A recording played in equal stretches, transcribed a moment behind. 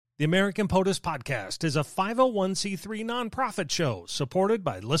The American POTUS Podcast is a 501c3 nonprofit show supported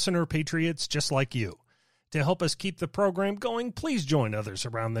by listener patriots just like you. To help us keep the program going, please join others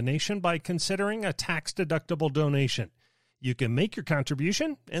around the nation by considering a tax-deductible donation. You can make your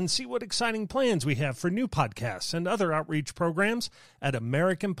contribution and see what exciting plans we have for new podcasts and other outreach programs at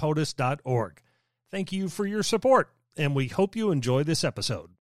americanpotus.org. Thank you for your support, and we hope you enjoy this episode.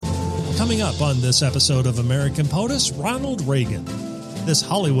 Coming up on this episode of American POTUS, Ronald Reagan. This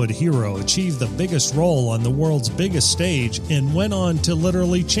Hollywood hero achieved the biggest role on the world's biggest stage and went on to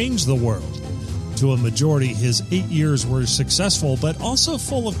literally change the world. To a majority, his 8 years were successful, but also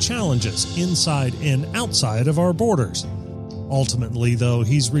full of challenges inside and outside of our borders. Ultimately, though,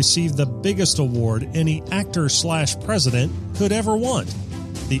 he's received the biggest award any actor/president could ever want,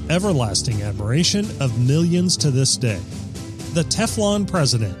 the everlasting admiration of millions to this day. The Teflon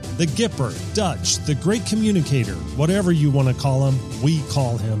President, the Gipper, Dutch, the Great Communicator, whatever you want to call him, we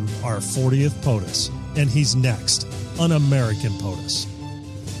call him our 40th POTUS. And he's next on American POTUS.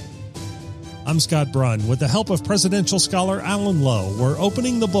 I'm Scott Brunn. With the help of presidential scholar Alan Lowe, we're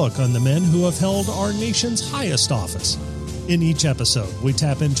opening the book on the men who have held our nation's highest office. In each episode, we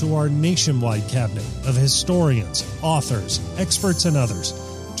tap into our nationwide cabinet of historians, authors, experts, and others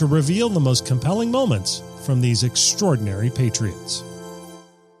to reveal the most compelling moments from these extraordinary patriots.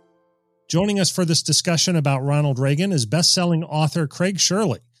 Joining us for this discussion about Ronald Reagan is best-selling author Craig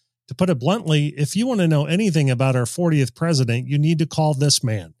Shirley. To put it bluntly, if you want to know anything about our 40th president, you need to call this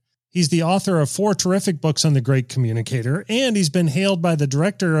man. He's the author of 4 terrific books on the Great Communicator, and he's been hailed by the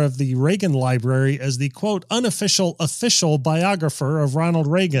director of the Reagan Library as the, quote, unofficial official biographer of Ronald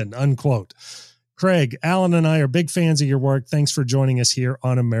Reagan, unquote. Craig, Alan and I are big fans of your work. Thanks for joining us here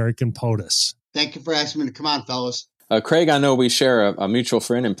on American POTUS. Thank you for asking me to come on, fellas. Craig, I know we share a mutual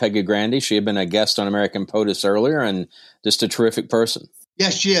friend in Peggy Grandy. She had been a guest on American POTUS earlier and just a terrific person.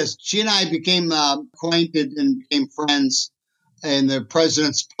 Yes, she is. She and I became acquainted and became friends in the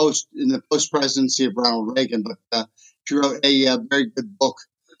post-presidency of Ronald Reagan. But she wrote a very good book,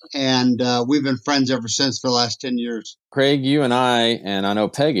 and we've been friends ever since for the last 10 years. Craig, you and I know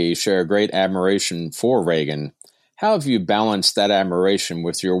Peggy, share a great admiration for Reagan. How have you balanced that admiration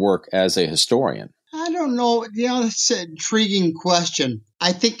with your work as a historian? I don't know. That's an intriguing question.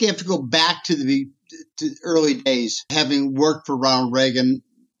 I think you have to go back to the early days. Having worked for Ronald Reagan,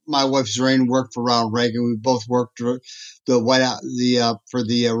 my wife Zoraine worked for Ronald Reagan. We both worked for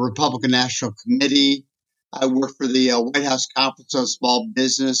the Republican National Committee. I worked for the White House Conference on Small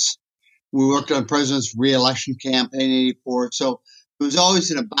Business. We worked on the president's re-election campaign in '84. So it was always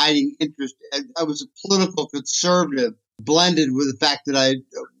an abiding interest. I was a political conservative, blended with the fact that I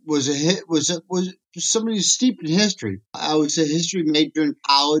was somebody who's steeped in history. I was a history major in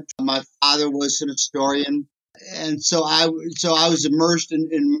college. My father was an historian, and so I was immersed in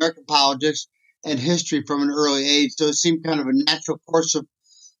American politics and history from an early age. So it seemed kind of a natural course of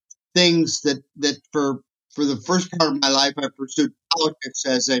things that for the first part of my life I pursued politics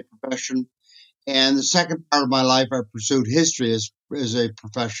as a profession. And the second part of my life, I pursued history as a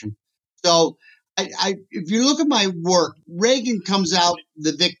profession. So, if you look at my work, Reagan comes out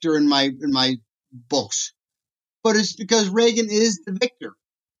the victor in my books, but it's because Reagan is the victor.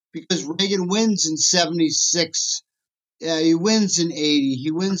 Because Reagan wins in '76, he wins in '80, he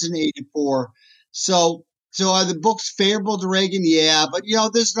wins in '84. So are the books favorable to Reagan? Yeah, but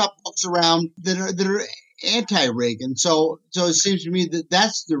there's enough books around that are anti-Reagan. So it seems to me that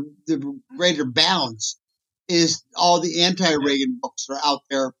that's the greater balance is all the anti-Reagan books that are out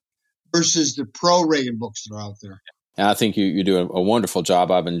there versus the pro-Reagan books that are out there. And I think you do a wonderful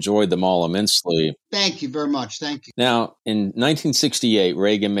job. I've enjoyed them all immensely. Thank you very much. Thank you. Now, in 1968,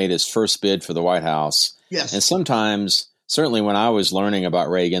 Reagan made his first bid for the White House. Yes. And sometimes, certainly when I was learning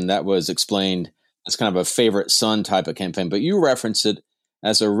about Reagan, that was explained as kind of a favorite son type of campaign. But you reference it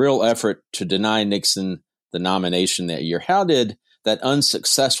as a real effort to deny Nixon the nomination that year. How did that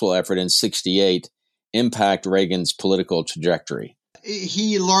unsuccessful effort in '68 impact Reagan's political trajectory?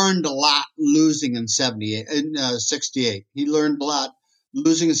 He learned a lot losing in '68. He learned a lot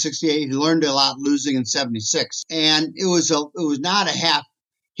losing in '68. He learned a lot losing in '76. And it was not a half.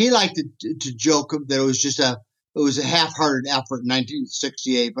 He liked to joke that it was a half-hearted effort in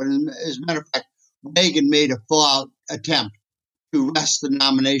 1968. But as a matter of fact, Reagan made a full-out attempt to wrest the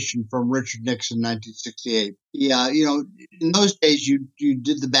nomination from Richard Nixon in 1968. Yeah, in those days you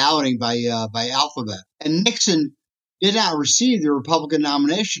did the balloting by alphabet, and Nixon did not receive the Republican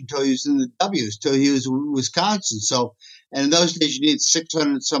nomination until he was in the W's, till he was in Wisconsin. So, and in those days you needed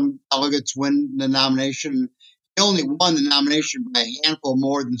 600 some delegates win the nomination. He only won the nomination by a handful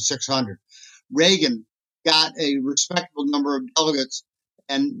more than 600. Reagan got a respectable number of delegates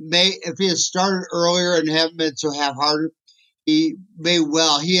And if he had started earlier and haven't been so half-hearted, he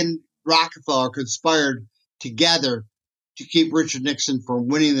and Rockefeller conspired together to keep Richard Nixon from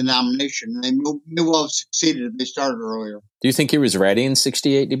winning the nomination. And they may well have succeeded if they started earlier. Do you think he was ready in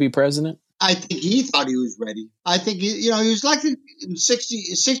 1968 to be president? I think he thought he was ready. I think, he was elected in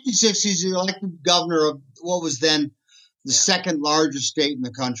 1966. He's elected governor of what was then the second largest state in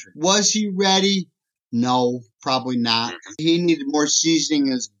the country. Was he ready? No, probably not. He needed more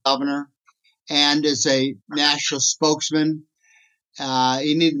seasoning as governor and as a national spokesman.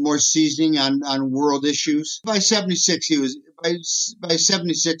 He needed more seasoning on world issues. By 76,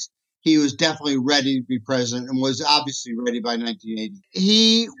 he was definitely ready to be president and was obviously ready by 1980.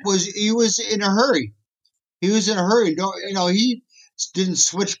 He was in a hurry. He was in a hurry. He didn't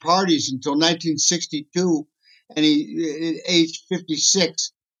switch parties until 1962, and he aged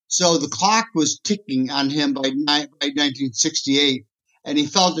 56. So the clock was ticking on him by 1968, and he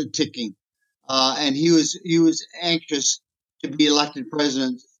felt it ticking. And he was anxious to be elected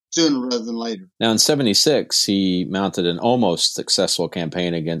president sooner rather than later. Now, in 1976, he mounted an almost successful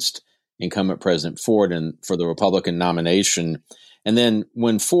campaign against incumbent President Ford for the Republican nomination. And then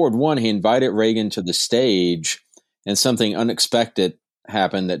when Ford won, he invited Reagan to the stage, and something unexpected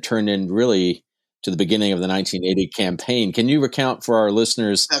happened that turned in really to the beginning of the 1980 campaign. Can you recount for our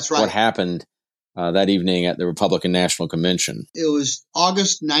listeners what happened that evening at the Republican National Convention? It was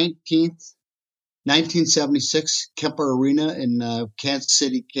August 19th, 1976, Kemper Arena in Kansas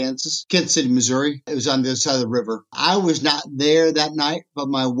City, Missouri. It was on the other side of the river. I was not there that night, but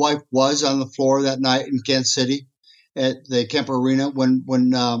my wife was on the floor that night in Kansas City at the Kemper Arena when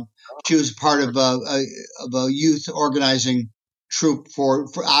she was part of a youth organizing troop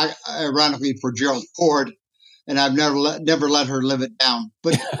ironically for Gerald Ford. And I've never let her live it down.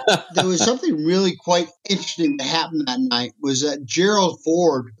 But there was something really quite interesting that happened that night, was that Gerald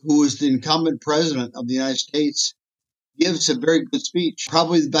Ford, who was the incumbent president of the United States, gives a very good speech,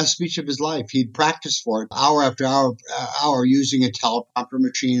 probably the best speech of his life. He'd practiced for it hour after hour, using a teleprompter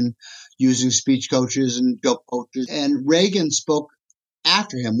machine, using speech coaches and joke coaches. And Reagan spoke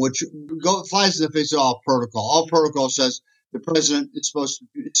after him, which flies in the face of all protocol. All protocol says the president is supposed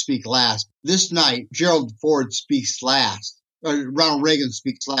to speak last. This night, Gerald Ford speaks last. Ronald Reagan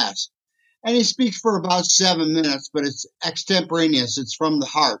speaks last. And he speaks for about 7 minutes, but it's extemporaneous. It's from the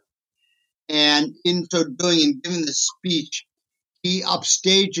heart. And in so doing and giving the speech, he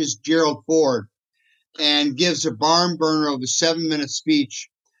upstages Gerald Ford and gives a barn burner of a 7-minute speech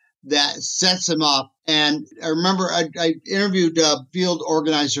that sets him up. And I remember I interviewed a field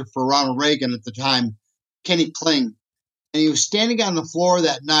organizer for Ronald Reagan at the time, Kenny Kling. And he was standing on the floor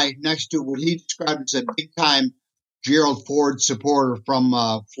that night next to what he described as a big-time Gerald Ford supporter from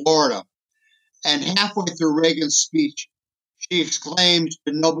Florida. And halfway through Reagan's speech, she exclaims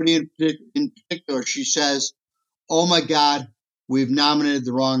to nobody in particular, she says, "Oh my God, we've nominated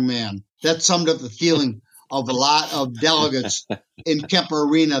the wrong man." That summed up the feeling of a lot of delegates in Kemper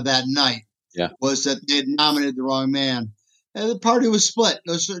Arena that night, was that they had nominated the wrong man. And the party was split.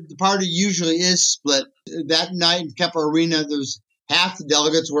 The party usually is split. That night in Kemper Arena, there was half the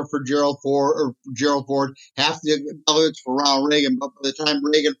delegates were for Gerald Ford, half the delegates for Ronald Reagan. But by the time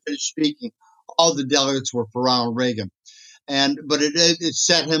Reagan finished speaking, all the delegates were for Ronald Reagan. But it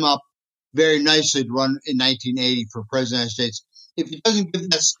set him up very nicely to run in 1980 for president of the United States. If he doesn't give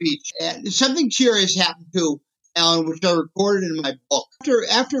that speech, something curious happened too, Alan, which I recorded in my book.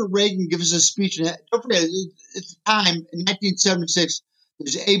 After Reagan gives a speech, and don't forget, at the time, in 1976,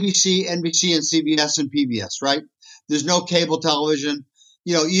 there's ABC, NBC, and CBS and PBS, right? There's no cable television.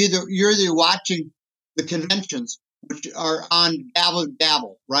 You're either watching the conventions, which are on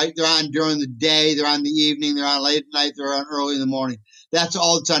gabble, right? They're on during the day, they're on in the evening, they're on late at night, they're on early in the morning. That's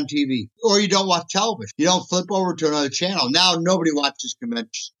all that's on TV. Or you don't watch television. You don't flip over to another channel. Now nobody watches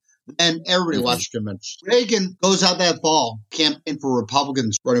conventions. And everybody watched conventions. Reagan goes out that fall, campaign for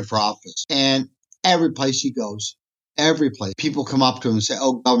Republicans running for office. And every place he goes, every place, people come up to him and say,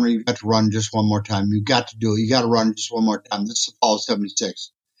 "Oh, Governor, you've got to run just one more time. You've got to do it. You got to run just one more time." This is the fall of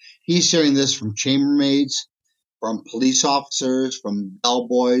 76. He's hearing this from chambermaids, from police officers, from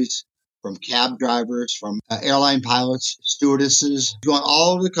bellboys, from cab drivers, from airline pilots, stewardesses, going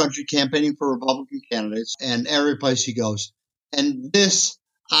all over the country campaigning for Republican candidates, and every place he goes. And this,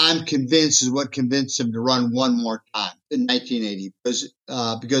 I'm convinced, is what convinced him to run one more time in 1980.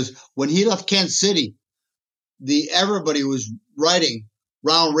 Because when he left Kansas City, everybody was writing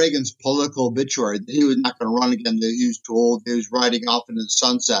Ronald Reagan's political obituary that he was not going to run again, that he was too old, he was riding off into the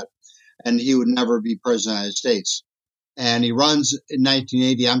sunset, and he would never be president of the United States. And he runs in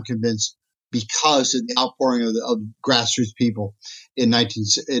 1980, I'm convinced, because of the outpouring of grassroots people in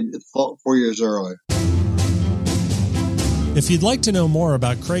 4 years earlier. If you'd like to know more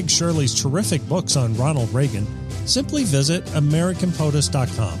about Craig Shirley's terrific books on Ronald Reagan, simply visit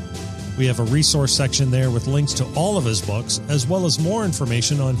AmericanPOTUS.com. We have a resource section there with links to all of his books, as well as more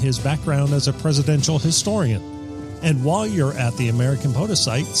information on his background as a presidential historian. And while you're at the American POTUS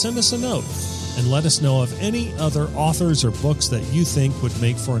site, send us a note and let us know of any other authors or books that you think would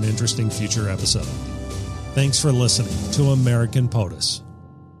make for an interesting future episode. Thanks for listening to American POTUS.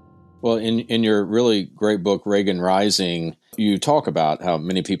 Well, in your really great book, Reagan Rising, you talk about how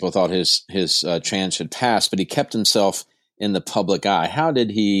many people thought his chance had passed, but he kept himself in the public eye. How did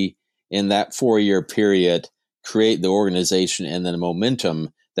he, in that 4-year period, create the organization and the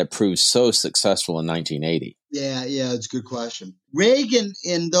momentum that proved so successful in 1980? Yeah, it's a good question. Reagan,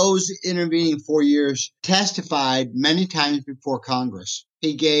 in those intervening 4 years, testified many times before Congress.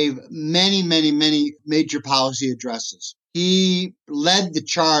 He gave many major policy addresses. He led the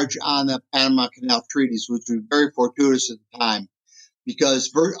charge on the Panama Canal treaties, which was very fortuitous at the time,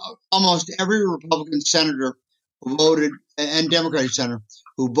 because almost every Republican senator who voted, and Democratic senator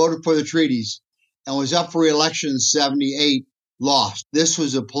who voted for the treaties and was up for re-election in 78 lost. This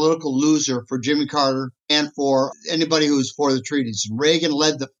was a political loser for Jimmy Carter and for anybody who was for the treaties. Reagan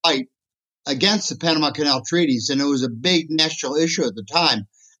led the fight against the Panama Canal treaties, and it was a big national issue at the time.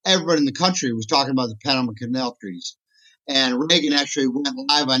 Everybody in the country was talking about the Panama Canal treaties. And Reagan actually went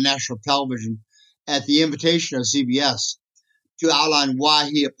live on national television at the invitation of CBS to outline why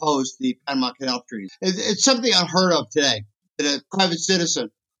he opposed the Panama Canal treaties. It's something unheard of today, that a private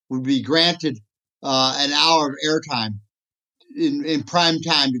citizen would be granted an hour of airtime in prime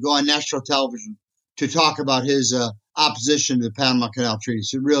time to go on national television to talk about his opposition to the Panama Canal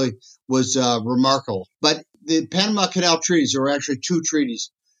treaties. It really was remarkable. But the Panama Canal treaties, there were actually 2 treaties.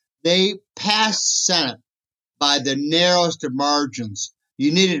 They passed Senate by the narrowest of margins.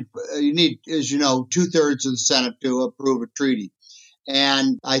 You need, as you know, 2/3 of the Senate to approve a treaty.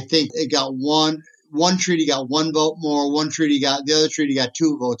 And I think it got one treaty got 1 vote more, the other treaty got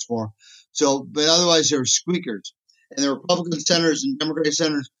 2 votes more. So, but otherwise they were squeakers. And the Republican senators and Democratic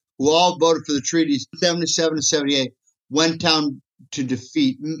senators who all voted for the treaties, 77 to 78, went down to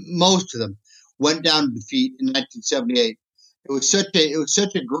defeat. Most of them went down to defeat in 1978. It was such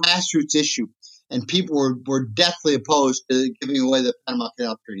a grassroots issue, and people were deathly opposed to giving away the Panama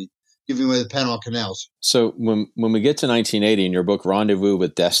Canal Treaty, giving away the Panama Canals. So when we get to 1980, in your book Rendezvous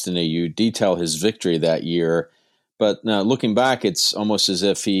with Destiny, you detail his victory that year. But looking back, it's almost as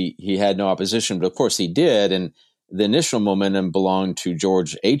if he had no opposition. But of course he did, and the initial momentum belonged to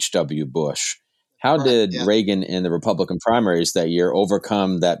George H.W. Bush. How did Reagan in the Republican primaries that year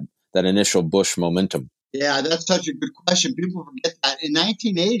overcome that initial Bush momentum? Yeah, that's such a good question. People forget that. In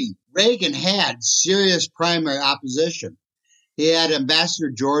 1980, Reagan had serious primary opposition. He had Ambassador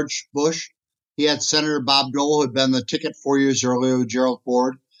George Bush. He had Senator Bob Dole, who had been on the ticket 4 years earlier with Gerald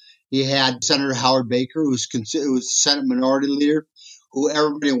Ford. He had Senator Howard Baker, who was Senate Minority Leader, who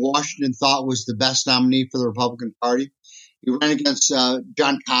everybody in Washington thought was the best nominee for the Republican Party. He ran against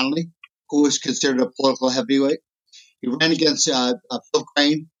John Connally, who was considered a political heavyweight. He ran against Phil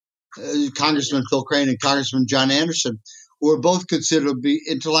Crane, Congressman Phil Crane and Congressman John Anderson, who were both considered to be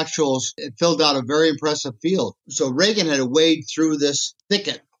intellectuals and filled out a very impressive field. So Reagan had to wade through this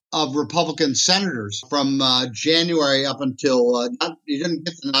thicket of Republican senators from January up until he didn't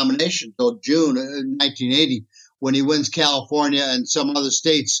get the nomination until June 1980, when he wins California and some other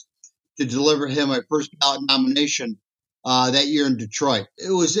states to deliver him a first ballot nomination that year in Detroit.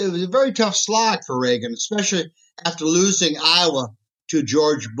 It was a very tough slog for Reagan, especially after losing Iowa to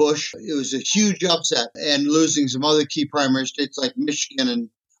George Bush. It was a huge upset, and losing some other key primary states like Michigan and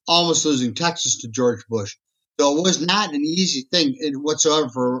almost losing Texas to George Bush. So it was not an easy thing whatsoever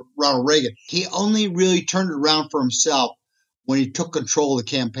for Ronald Reagan. He only really turned it around for himself when he took control of the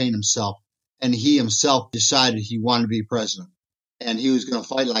campaign himself, and he himself decided he wanted to be president, and he was going to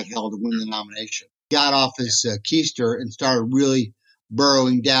fight like hell to win the nomination. Got off his keister and started really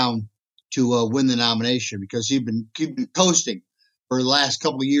burrowing down to win the nomination, because he'd been coasting for the last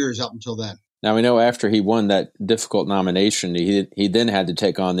couple of years up until then. Now, we know after he won that difficult nomination, he then had to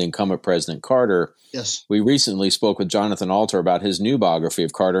take on the incumbent President Carter. Yes. We recently spoke with Jonathan Alter about his new biography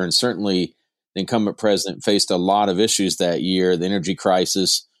of Carter, and certainly the incumbent president faced a lot of issues that year, the energy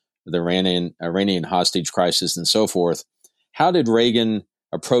crisis, the Iranian hostage crisis, and so forth. How did Reagan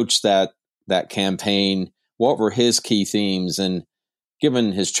approach that campaign? What were his key themes? And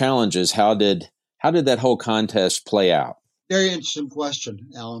given his challenges, how did that whole contest play out? Very interesting question,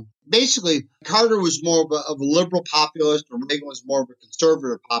 Alan. Basically, Carter was more of a liberal populist, and Reagan was more of a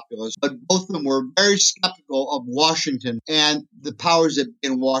conservative populist, but both of them were very skeptical of Washington and the powers that be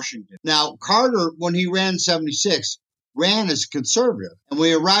in Washington. Now, Carter, when he ran in 76, ran as a conservative. And when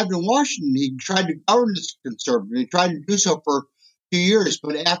he arrived in Washington, he tried to govern as a conservative. He tried to do so for 2 years,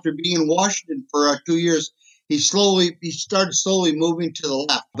 but after being in Washington for 2 years, he started slowly moving to the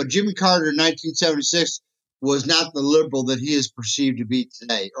left. But Jimmy Carter in 1976 was not the liberal that he is perceived to be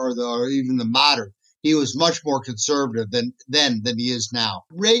today, or even the moderate. He was much more conservative than he is now.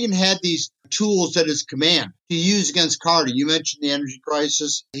 Reagan had these tools at his command to use against Carter. You mentioned the energy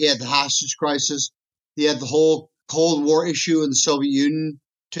crisis. He had the hostage crisis. He had the whole Cold War issue in the Soviet Union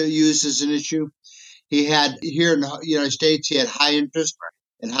to use as an issue. He had, here in the United States, he had high interest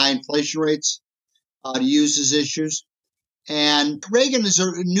and high inflation rates to use as issues. And Reagan is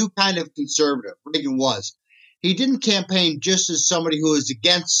a new kind of conservative. Reagan was. He didn't campaign just as somebody who was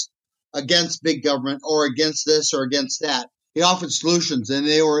against big government or against this or against that. He offered solutions, and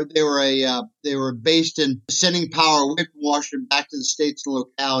they were based in sending power away from Washington back to the states and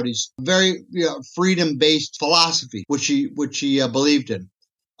localities. Very freedom-based philosophy, which he believed in.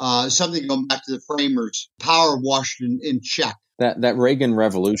 Something going back to the framers, power of Washington in check. That Reagan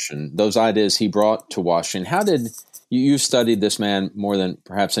Revolution, those ideas he brought to Washington. How did you've studied this man more than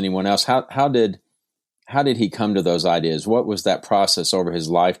perhaps anyone else? How did he come to those ideas? What was that process over his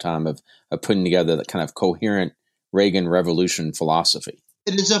lifetime of putting together that kind of coherent Reagan Revolution philosophy?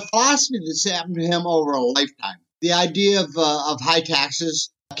 It is a philosophy that's happened to him over a lifetime. The idea of high taxes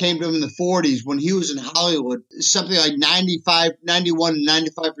came to him in the 40s when he was in Hollywood. Something like 91 to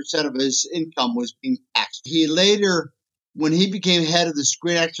 95% of his income was being taxed. He later, when he became head of the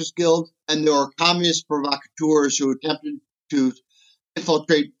Screen Actors Guild, and there were communist provocateurs who attempted to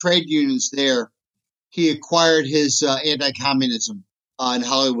infiltrate trade unions there, he acquired his anti-communism in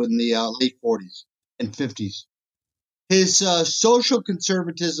Hollywood in the late 40s and 50s. His social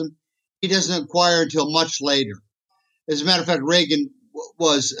conservatism, he doesn't acquire until much later. As a matter of fact, Reagan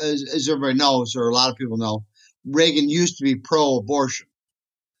was, as everybody knows, or a lot of people know, Reagan used to be pro-abortion.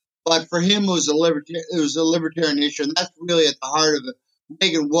 But for him, it was a libertarian issue, and that's really at the heart of it.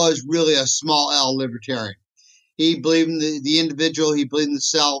 Reagan was really a small L libertarian. He believed in the individual, he believed in the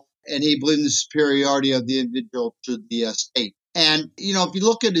self, and he believed in the superiority of the individual to the state. And, if you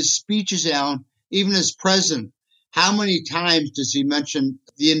look at his speeches, Alan, even as president, how many times does he mention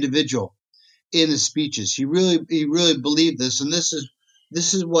the individual in his speeches? He really believed this, and this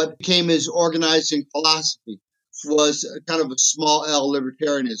is what became his organizing philosophy, was kind of a small L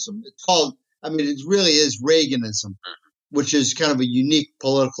libertarianism. It really is Reaganism, which is kind of a unique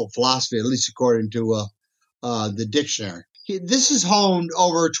political philosophy, at least according to the dictionary. This is honed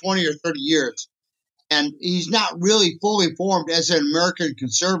over 20 or 30 years, and he's not really fully formed as an American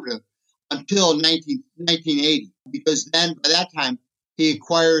conservative until 1980, because then by that time he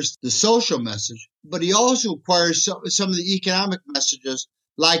acquires the social message, but he also acquires some of the economic messages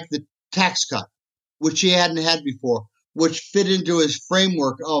like the tax cut, which he hadn't had before, which fit into his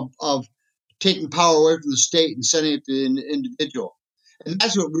framework of taking power away from the state and sending it to the individual. And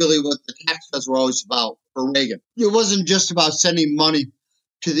that's what the tax cuts were always about for Reagan. It wasn't just about sending money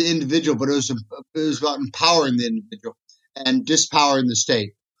to the individual, but it was about empowering the individual and dispowering the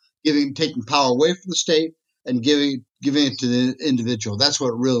state, taking power away from the state and giving it to the individual. That's what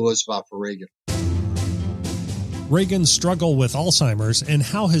it really was about for Reagan. Reagan's struggle with Alzheimer's and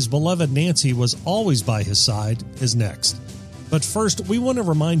how his beloved Nancy was always by his side is next. But first, we want to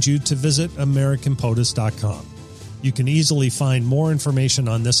remind you to visit AmericanPOTUS.com. You can easily find more information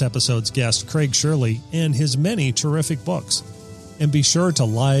on this episode's guest, Craig Shirley, and his many terrific books. And be sure to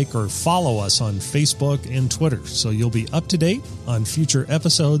like or follow us on Facebook and Twitter so you'll be up to date on future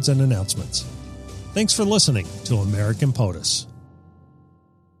episodes and announcements. Thanks for listening to American POTUS.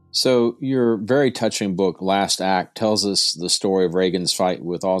 So your very touching book, Last Act, tells us the story of Reagan's fight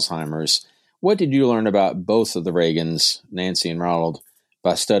with Alzheimer's. What did you learn about both of the Reagans, Nancy and Ronald,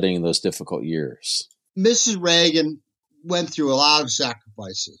 by studying those difficult years? Mrs. Reagan went through a lot of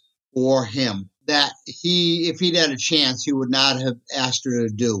sacrifices for him that if he'd had a chance, he would not have asked her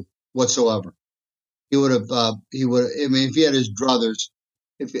to do whatsoever. He would have, if he had his brothers,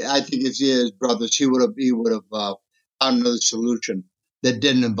 if he had his brothers, he would have found another solution that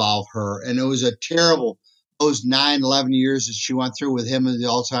didn't involve her. And it was a terrible, those 11 years that she went through with him and the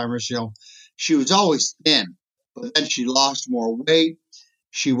Alzheimer's, she was always thin, but then she lost more weight.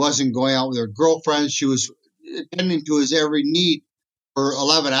 She wasn't going out with her girlfriends. She was attending to his every need for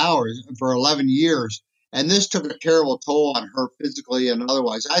 11 years. And this took a terrible toll on her physically and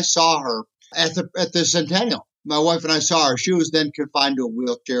otherwise. I saw her at the Centennial. my wife and I saw her. She was then confined to a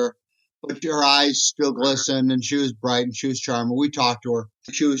wheelchair, but her eyes still glistened, and she was bright, and she was charming. We talked to her.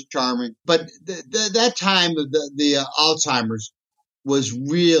 She was charming. But that time of the Alzheimer's was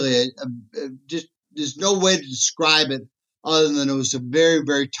really just, there's no way to describe it other than it was a very,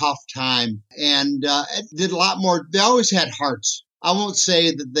 very tough time. And it did a lot more. They always had hearts. I won't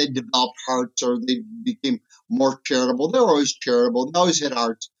say that they developed hearts or they became more charitable. They were always charitable. They always had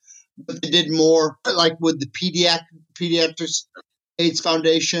hearts. But they did more, like with the Pediatrics AIDS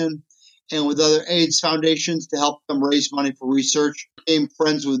Foundation and with other AIDS foundations to help them raise money for research. Became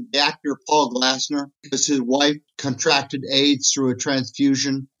friends with the actor Paul Glassner because his wife contracted AIDS through a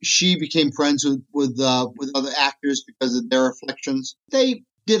transfusion. She became friends with other actors because of their afflictions. They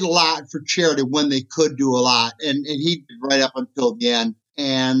did a lot for charity when they could do a lot, and he did right up until the end,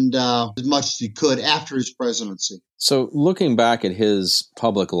 and as much as he could after his presidency. So looking back at his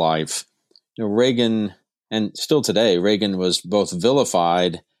public life, Reagan, and still today, Reagan was both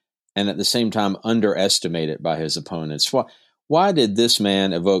vilified and at the same time underestimated by his opponents. Why did this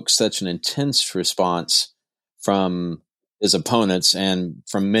man evoke such an intense response from his opponents and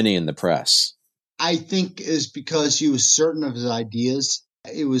from many in the press? I think is because he was certain of his ideas.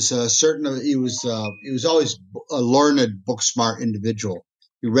 He was he was always a learned, book smart individual.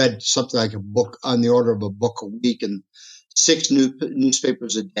 He read something like a book on the order of a book a week and 6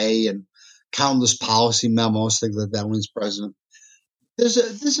 newspapers a day and countless policy memos, things like that when he's president. This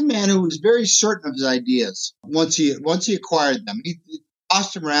is a man who was very certain of his ideas. Once he acquired them, he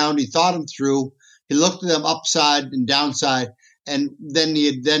tossed them around, he thought them through, he looked at them upside and downside, and then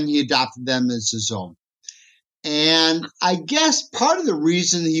he adopted them as his own. And I guess part of the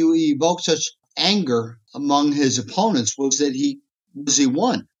reason he evoked such anger among his opponents was that he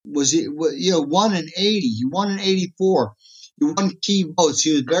won. Won in 80, he won in 84. He won key votes.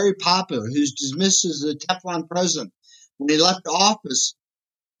 He was very popular. He was dismissed as a Teflon president. When he left office,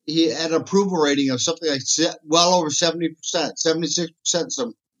 he had an approval rating of something like well over 70%, 76%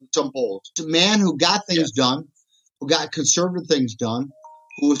 some polls. It's a man who got things done, who got conservative things done,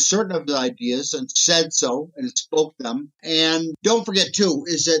 who was certain of the ideas and said so and spoke them. And don't forget, too,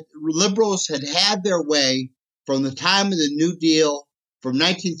 is that liberals had their way from the time of the New Deal from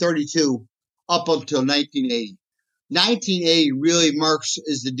 1932 up until 1980. 1980 really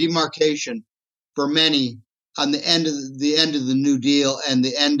is the demarcation for many on the end of the New Deal and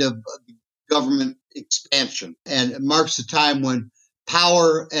the end of government expansion. And it marks the time when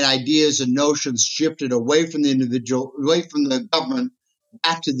power and ideas and notions shifted away from the individual, away from the government,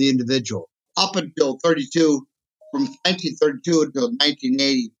 back to the individual. Up until 32, from 1932 until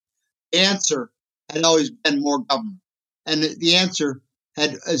 1980, the answer had always been more government. And the answer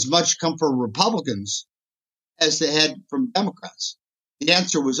had as much come from Republicans as they had from Democrats. The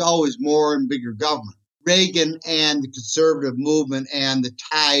answer was always more and bigger government. Reagan and the conservative movement and the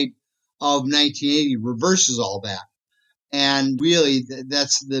tide of 1980 reverses all that. And really,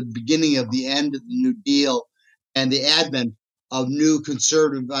 that's the beginning of the end of the New Deal and the advent of new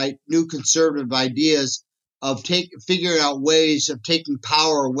conservative ideas of figuring out ways of taking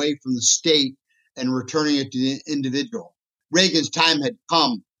power away from the state and returning it to the individual. Reagan's time had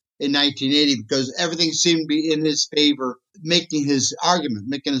come in 1980 because everything seemed to be in his favor, making his argument,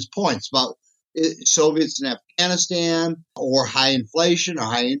 making his points about Soviets in Afghanistan or high inflation or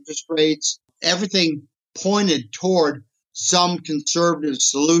high interest rates. Everything pointed toward some conservative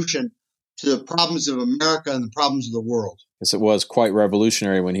solution to the problems of America and the problems of the world. Yes, it was quite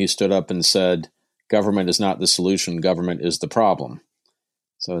revolutionary when he stood up and said, government is not the solution, government is the problem.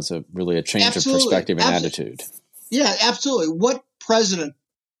 So it's really a change of perspective and attitude. Yeah, absolutely. What president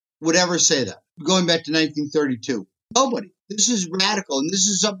would ever say that? Going back to 1932. Nobody. This is radical, and this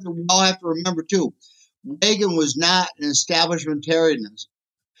is something we all have to remember, too. Reagan was not an establishmentarian.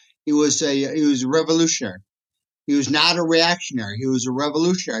 He was a revolutionary. He was not a reactionary. He was a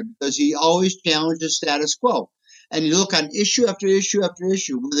revolutionary because he always challenged the status quo. And you look on issue after issue after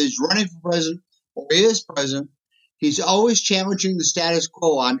issue, whether he's running for president or he is president, he's always challenging the status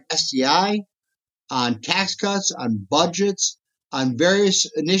quo on SDI, on tax cuts, on budgets, on various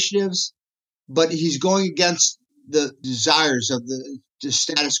initiatives, but he's going against the desires of the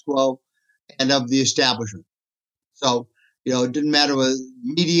status quo and of the establishment. So, it didn't matter with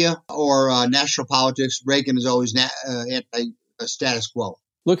media or national politics. Reagan is always anti-status quo.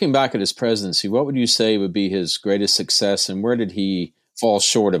 Looking back at his presidency, what would you say would be his greatest success, and where did he fall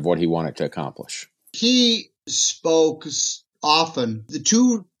short of what he wanted to accomplish? He spoke often. The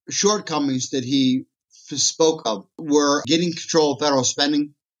two shortcomings that he spoke of were getting control of federal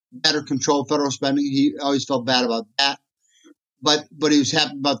spending, better control of federal spending. He always felt bad about that. But he was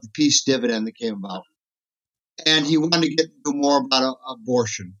happy about the peace dividend that came about. And he wanted to do more about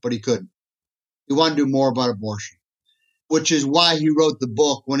abortion, but he couldn't. He wanted to do more about abortion, which is why he wrote the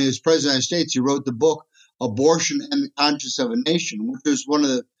book. When he was president of the United States, he wrote the book Abortion and the Conscience of a Nation, which was one of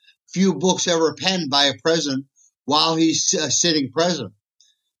the few books ever penned by a president while he's sitting president.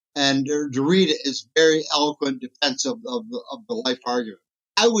 And to read it is very eloquent defense of the life argument.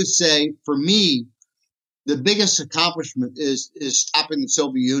 I would say, for me, the biggest accomplishment is stopping the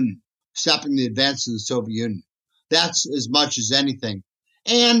Soviet Union, stopping the advance of the Soviet Union. That's as much as anything.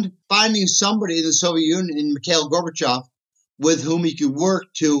 And finding somebody in the Soviet Union, in Mikhail Gorbachev, with whom he could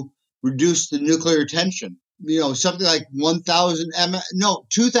work to reduce the nuclear tension. Something like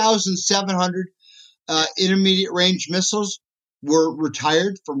 2,700 intermediate range missiles were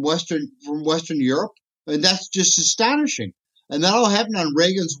retired from Western Europe. And that's just astonishing. And that all happened on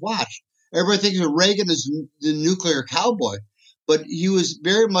Reagan's watch. Everybody thinks of Reagan as the nuclear cowboy, but he was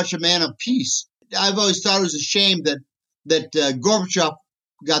very much a man of peace. I've always thought it was a shame that Gorbachev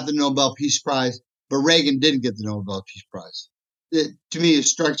got the Nobel Peace Prize, but Reagan didn't get the Nobel Peace Prize. To me, it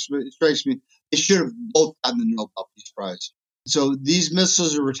strikes me they should have both gotten the Nobel Peace Prize. So these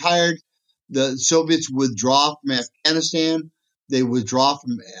missiles are retired. The Soviets withdraw from Afghanistan. They withdraw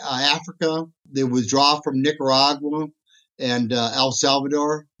from Africa. They withdraw from Nicaragua and El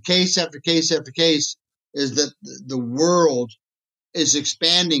Salvador. Case after case after case is that the world is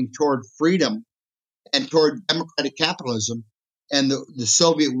expanding toward freedom and toward democratic capitalism, and the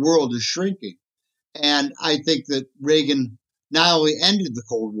Soviet world is shrinking. And I think that Reagan not only ended the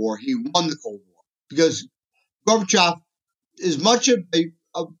Cold War, he won the Cold War, because Gorbachev, as much of a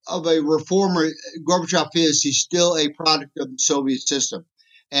reformer Gorbachev is, he's still a product of the Soviet system,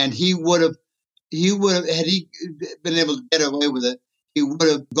 and he would have had he been able to get away with it, he would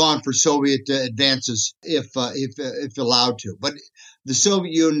have gone for Soviet advances if allowed to. But the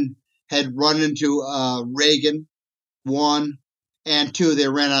Soviet Union had run into Reagan, one, and two, they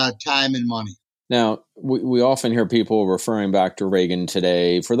ran out of time and money. Now, we often hear people referring back to Reagan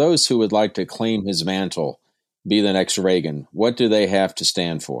today. For those who would like to claim his mantle, be the next Reagan, what do they have to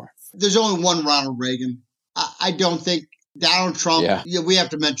stand for? There's only one Ronald Reagan. I don't think Donald Trump, we have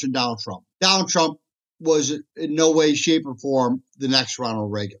to mention Donald Trump. Donald Trump was in no way, shape, or form the next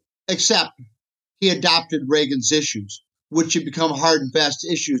Ronald Reagan, except he adopted Reagan's issues, which had become hard and fast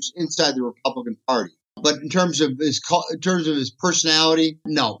issues inside the Republican Party. But in terms of his personality,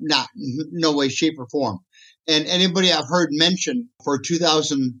 no way, shape, or form. And anybody I've heard mention for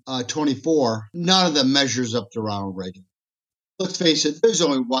 2024, none of them measures up to Ronald Reagan. Let's face it, there's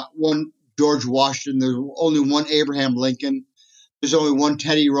only one George Washington, there's only one Abraham Lincoln, there's only one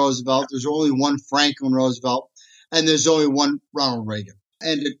Teddy Roosevelt, there's only one Franklin Roosevelt, and there's only one Ronald Reagan.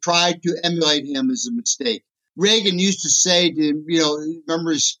 And to try to emulate him is a mistake. Reagan used to say to,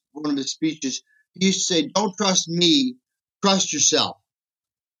 remember one of his speeches, he used to say, "Don't trust me, trust yourself."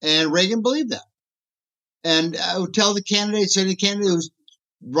 And Reagan believed that. And I would tell the candidates, any candidate who's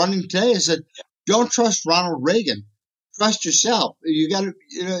running today, I said, don't trust Ronald Reagan. Trust yourself. You got to,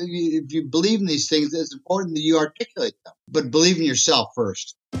 if you believe in these things, it's important that you articulate them. But believe in yourself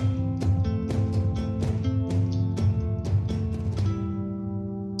first.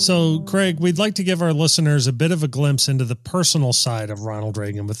 So, Craig, we'd like to give our listeners a bit of a glimpse into the personal side of Ronald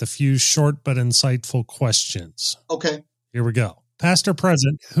Reagan with a few short but insightful questions. Okay. Here we go. Past or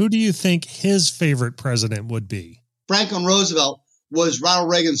present, who do you think his favorite president would be? Franklin Roosevelt was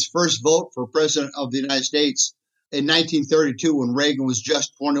Ronald Reagan's first vote for president of the United States in 1932 when Reagan was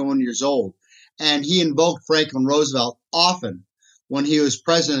just 21 years old. And he invoked Franklin Roosevelt often when he was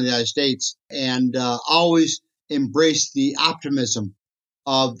president of the United States, and always embraced the optimism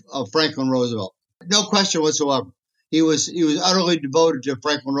of Franklin Roosevelt. No question whatsoever. He was utterly devoted to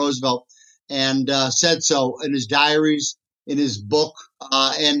Franklin Roosevelt, and said so in his diaries, in his book,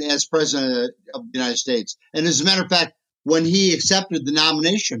 and as president of the United States. And as a matter of fact, when he accepted the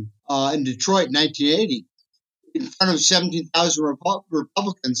nomination in Detroit in 1980, in front of 17,000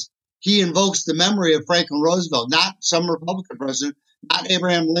 Republicans, he invokes the memory of Franklin Roosevelt, not some Republican president, not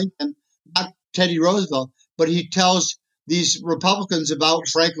Abraham Lincoln, not Teddy Roosevelt, but he tells these Republicans about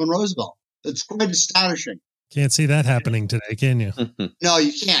Franklin Roosevelt. It's quite astonishing. Can't see that happening today, can you? No,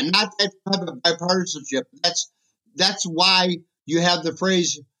 you can't. Not that type of bipartisanship. That's why you have the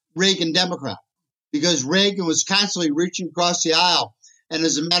phrase Reagan Democrat, because Reagan was constantly reaching across the aisle. And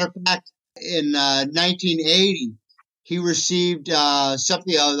as a matter of fact, in 1980, he received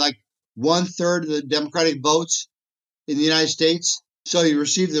something like 1/3 of the Democratic votes in the United States. So he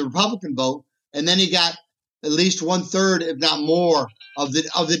received the Republican vote, and then he got at least 1/3, if not more, of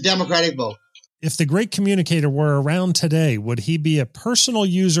the Democratic vote. If the great communicator were around today, would he be a personal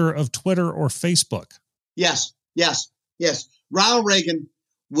user of Twitter or Facebook? Yes, yes, yes. Ronald Reagan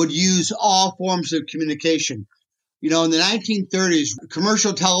would use all forms of communication. In the 1930s,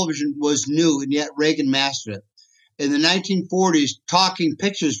 commercial television was new, and yet Reagan mastered it. In the 1940s, talking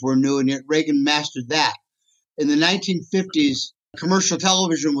pictures were new, and yet Reagan mastered that. In the 1950s, commercial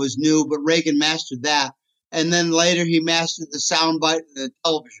television was new, but Reagan mastered that. And then later, he mastered the soundbite of the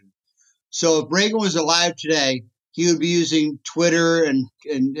television. So if Reagan was alive today, he would be using Twitter and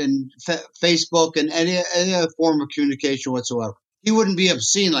Facebook and any other form of communication whatsoever. He wouldn't be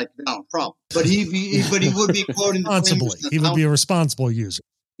obscene like Donald Trump, but he would be quoting responsibly. He would be a responsible user.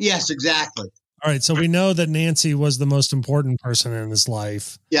 Yes, exactly. All right, so we know that Nancy was the most important person in his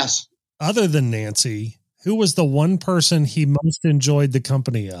life. Yes. Other than Nancy, who was the one person he most enjoyed the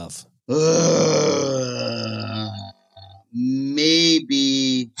company of?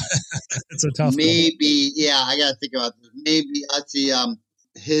 Maybe. It's a tough maybe one. Yeah, I gotta think about this. Maybe let's see.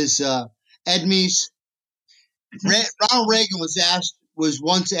 His Ed Meese. Ronald Reagan was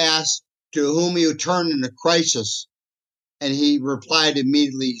once asked to whom he would turn in a crisis, and he replied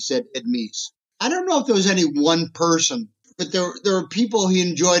immediately. He said Ed Meese. I don't know if there was any one person, but there were people he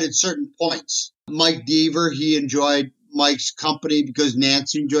enjoyed at certain points. Mike Deaver, he enjoyed Mike's company because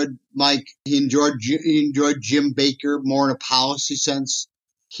Nancy enjoyed Mike. He enjoyed Jim Baker more in a policy sense.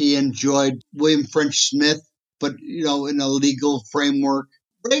 He enjoyed William French Smith, but in a legal framework.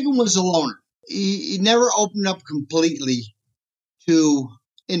 Reagan was a loner. He never opened up completely to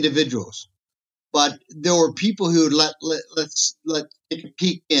individuals, but there were people who would let's take a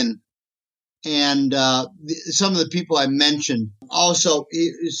peek in. And some of the people I mentioned also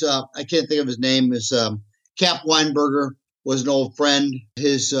is I can't think of his name. Is Cap Weinberger was an old friend.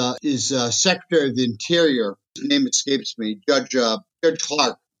 His Secretary of the Interior, his name escapes me. Judge Clark,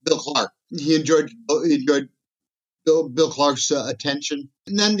 Bill Clark. He enjoyed Bill Clark's attention.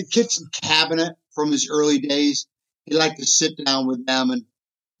 And then the kitchen cabinet from his early days. He liked to sit down with them, and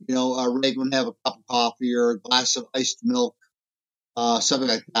Reagan would have a cup of coffee or a glass of iced milk. Something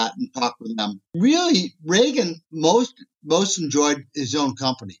like that, and talk with them. Really, Reagan most enjoyed his own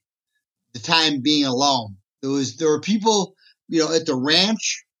company. The time being alone. There were people, at the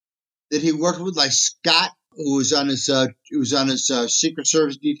ranch that he worked with, like Scott, who was on his Secret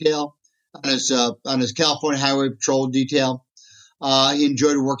Service detail, on his California Highway Patrol detail. He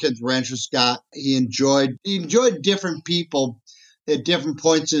enjoyed working at the ranch with Scott. He enjoyed different people at different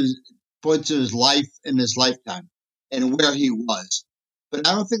points in his life and his lifetime, and where he was. But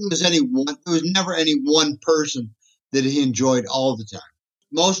I don't think there was never any one person that he enjoyed all the time.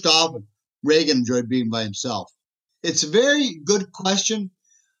 Most often, Reagan enjoyed being by himself. It's a very good question,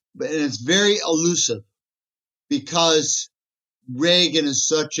 and it's very elusive because Reagan is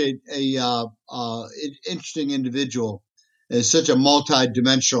such an interesting individual, is such a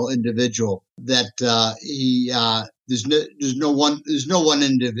multi-dimensional individual that there's no one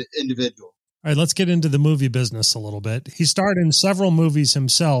individual. All right, let's get into the movie business a little bit. He starred in several movies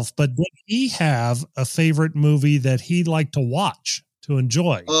himself, but did he have a favorite movie that he liked to watch, to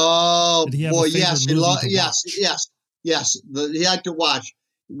enjoy? Oh, boy, yes. He liked to watch.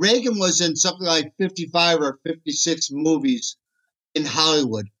 Reagan was in something like 55 or 56 movies in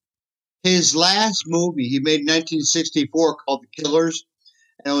Hollywood. His last movie he made in 1964 called The Killers,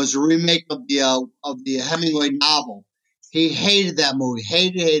 and it was a remake of the Hemingway novel. He hated that movie.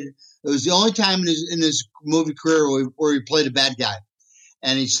 Hated it. It was the only time in his movie career where he played a bad guy.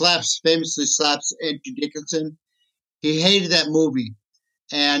 And he famously slaps Andrew Dickinson. He hated that movie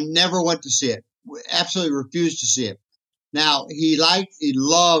and never went to see it. Absolutely refused to see it. Now, he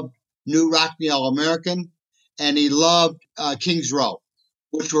loved New Rockney All-American, and he loved King's Row,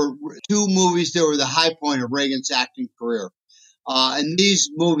 which were two movies that were the high point of Reagan's acting career. And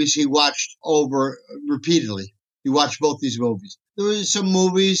these movies he watched over repeatedly. He watched both these movies. There were some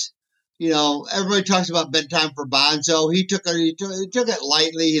movies, everybody talks about Bedtime for Bonzo. He took it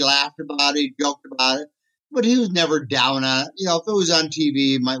lightly. He laughed about it. He joked about it. But he was never down on it. If it was on TV,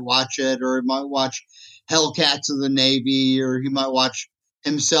 he might watch it, or he might watch Hellcats of the Navy, or he might watch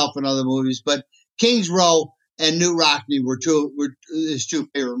himself in other movies. But King's Row and New Rockney were his two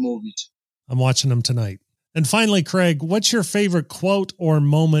favorite movies. I'm watching them tonight. And finally, Craig, what's your favorite quote or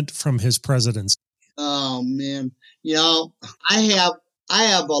moment from his presidency? Oh, man. I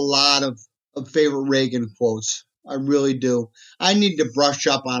have a lot of favorite Reagan quotes. I really do. I need to brush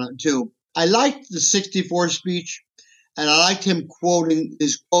up on it, too. I liked the 64 speech, and I liked him quoting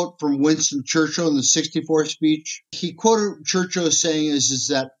his quote from Winston Churchill in the 64 speech. He quoted Churchill as saying is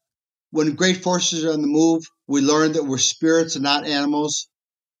that when great forces are on the move, we learn that we're spirits and not animals.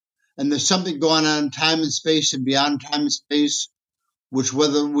 And there's something going on in time and space and beyond time and space. which,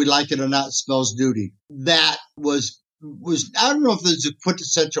 whether we like it or not, spells duty. That was I don't know if there's a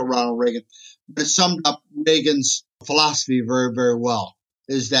quintessential Ronald Reagan, but it summed up Reagan's philosophy very, very well,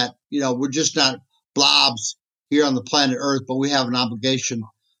 is that, we're just not blobs here on the planet Earth, but we have an obligation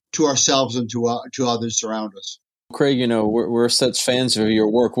to ourselves and to others around us. Craig, we're such fans of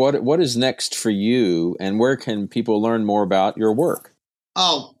your work. What is next for you, and where can people learn more about your work?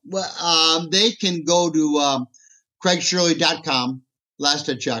 Oh, well, they can go to CraigShirley.com, last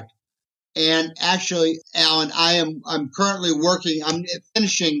I checked. And actually, Alan, I'm currently I'm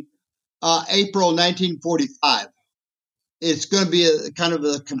finishing April 1945. It's going to be a kind of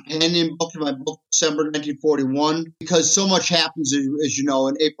a companion book to my book, December 1941, because so much happens, as you know,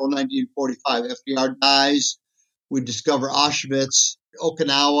 in April 1945. FDR dies. We discover Auschwitz.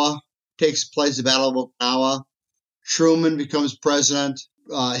 Okinawa takes place, the Battle of Okinawa. Truman becomes president.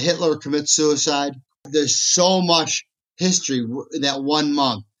 Hitler commits suicide. There's so much history in that 1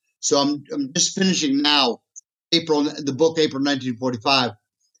 month. So I'm just finishing now, the book April 1945,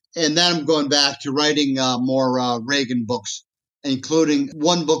 and then I'm going back to writing more Reagan books, including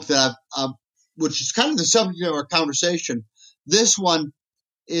one book that which is kind of the subject of our conversation. This one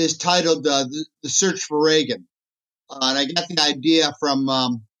is titled "The Search for Reagan," and I got the idea from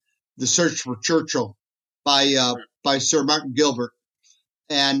 "The Search for Churchill" by Sir Martin Gilbert,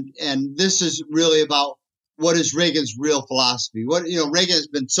 and this is really about what is Reagan's real philosophy. Reagan has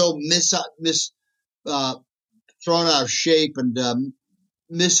been so thrown out of shape and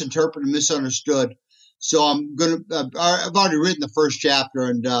misinterpreted, misunderstood. So I've already written the first chapter,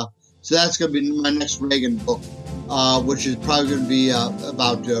 and so that's going to be my next Reagan book, which is probably going to be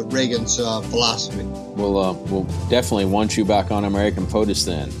about Reagan's philosophy. We'll definitely want you back on American POTUS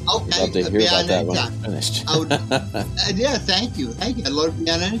then. Okay. I'd love to hear about that when it's finished. Yeah, thank you. I'd love to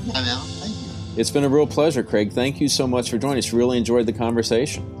be on anytime, Al. Thank you. It's been a real pleasure, Craig. Thank you so much for joining us. Really enjoyed the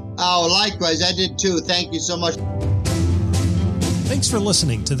conversation. Oh, likewise. I did too. Thank you so much. Thanks for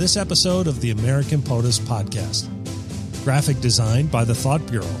listening to this episode of the American POTUS podcast. Graphic design by the Thought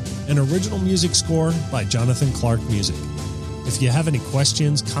Bureau and original music score by Jonathan Clark Music. If you have any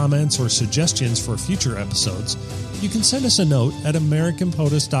questions, comments, or suggestions for future episodes, you can send us a note at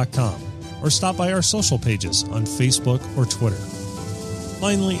AmericanPOTUS.com or stop by our social pages on Facebook or Twitter.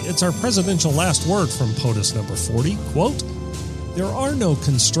 Finally, it's our presidential last word from POTUS number 40, quote, "There are no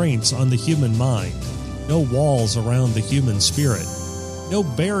constraints on the human mind, no walls around the human spirit, no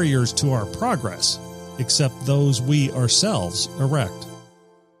barriers to our progress, except those we ourselves erect."